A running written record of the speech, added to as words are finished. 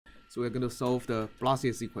So we're going to solve the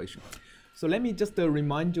Blasius equation. So let me just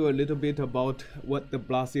remind you a little bit about what the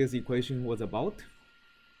Blasius equation was about.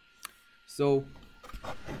 So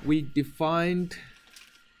we defined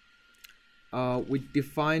the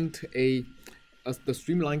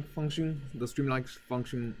streamline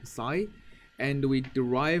function psi, and we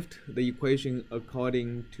derived the equation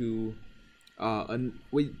according to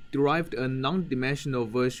we derived a non-dimensional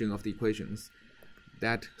version of the equations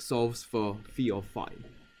that solves for phi of phi.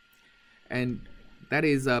 And that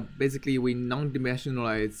is basically we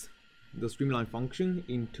non-dimensionalize the streamline function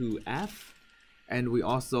into f, and we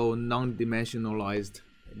also non-dimensionalized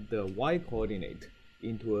the y coordinate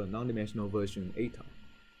into a non-dimensional version eta.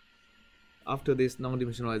 After this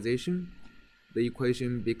non-dimensionalization, the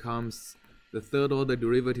equation becomes the third order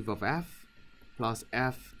derivative of f plus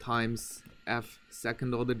f times f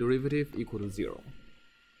second order derivative equal to 0.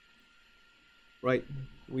 Right?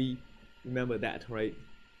 We remember that, right?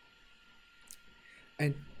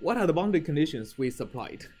 And what are the boundary conditions we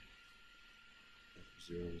supplied?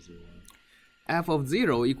 0, 0. F of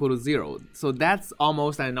 0 equal to 0. So that's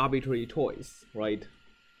almost an arbitrary choice, right?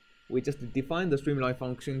 We just define the streamline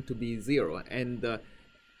function to be 0, and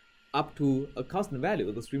up to a constant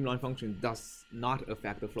value, the streamline function does not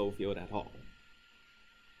affect the flow field at all.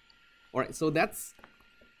 Alright, so that's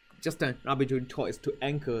just an arbitrary choice to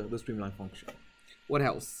anchor the streamline function. What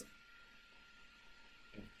else?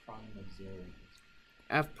 F prime of 0.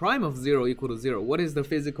 F prime of 0 equal to 0. What is the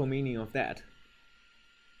physical meaning of that?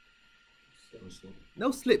 No slip.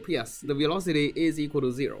 No slip, yes. The velocity is equal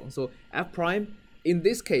to 0. So f prime, in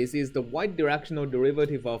this case, is the y directional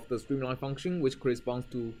derivative of the streamline function, which corresponds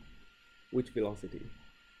to which velocity?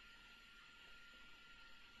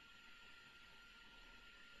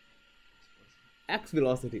 X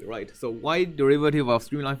velocity, right? So y derivative of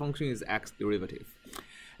streamline function is x derivative.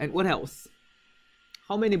 And what else?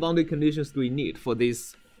 How many boundary conditions do we need for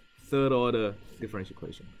this third order differential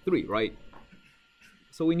equation? 3, right?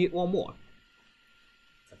 So we need one more.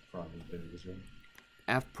 F prime infinity is 0.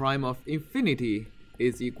 F prime of infinity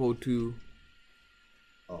is equal to,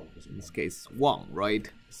 in this case, 1,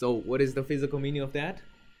 right? So what is the physical meaning of that?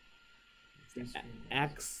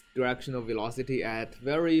 X directional velocity at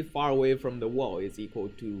very far away from the wall is equal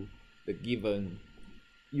to the given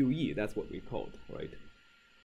UE. That's what we called, right?